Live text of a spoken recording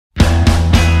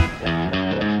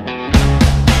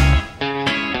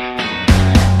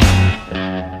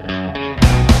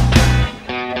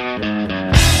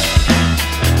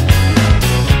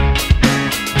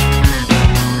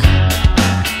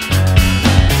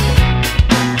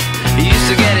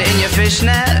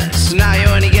fishnets. Now you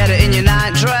only get it in your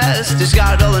night dress.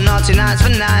 Discarded all the naughty nights for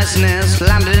niceness.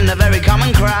 Landed in a very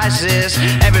common crisis.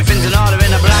 Everything's in order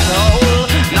in a black hole.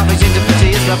 Nothing seems to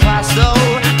pity is the past though.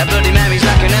 That Bloody Mary's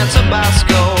like an El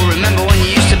Tabasco. Remember when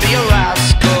you used to be a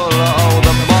rascal? Oh,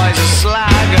 the boys are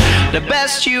slag. The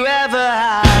best you ever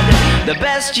had, the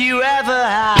best you ever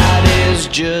had is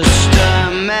just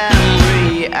a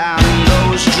memory. And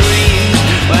those dreams,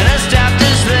 when as daft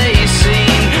as they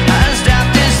seem, as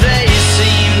daft as they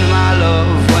seemed, my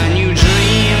love, when you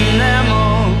dream them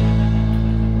all.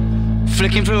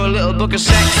 Flicking through a little book of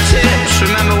sex tips.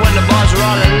 Remember when the bars were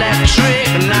all electric?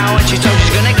 And now when she told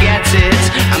she's gonna get it,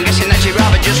 I'm guessing that she'd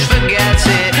rather just forget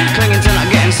it. Clinging to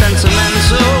not getting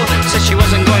sentimental. Said she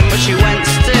wasn't going but she went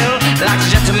still. Like a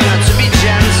gentleman had to be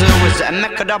gentle. Was it a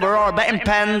mechadabra or a betting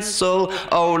pencil?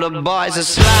 Oh, the boys are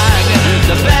slag.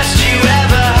 The best you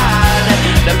ever had,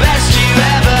 the best you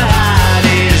ever had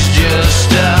is just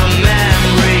a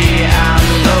memory.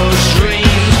 And those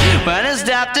dreams, when as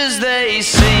daft as they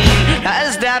seem,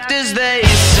 as daft as they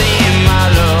seem, my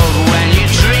love, when you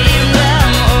dream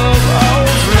them of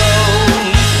overflow.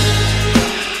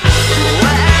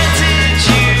 Where did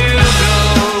you go?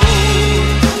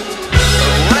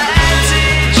 Where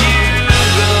did you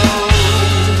go?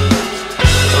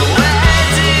 Where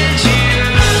did you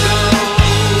go?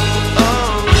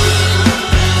 Oh.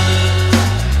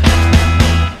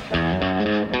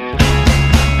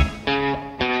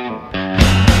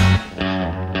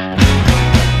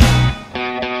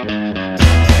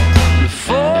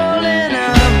 Falling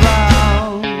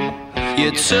about, you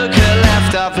took a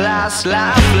left off last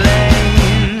life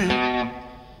lane,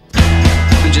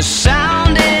 just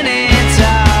sounding it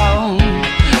out,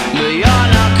 but you're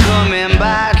not coming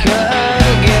back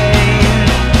again.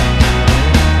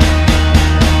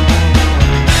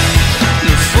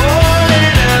 You're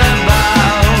falling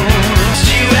about,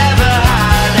 you ever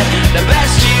had, the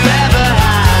best you ever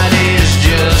had is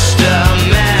just a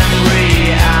memory.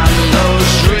 And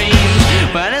those dreams,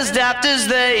 when as daft as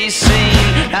they seem,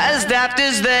 as daft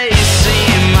as they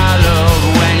seem, my love,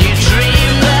 when you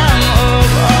dream them of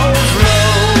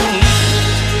overflow.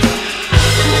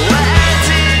 Where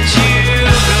did you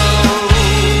go?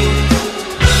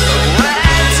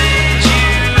 Where did you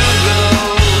go?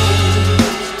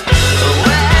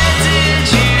 Where did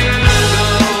you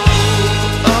go?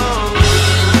 Oh.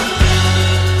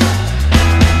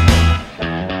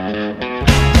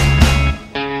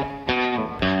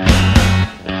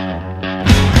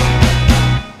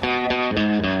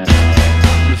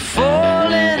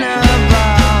 Falling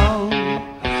about,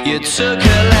 you took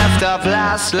a left off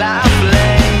last life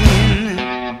lane,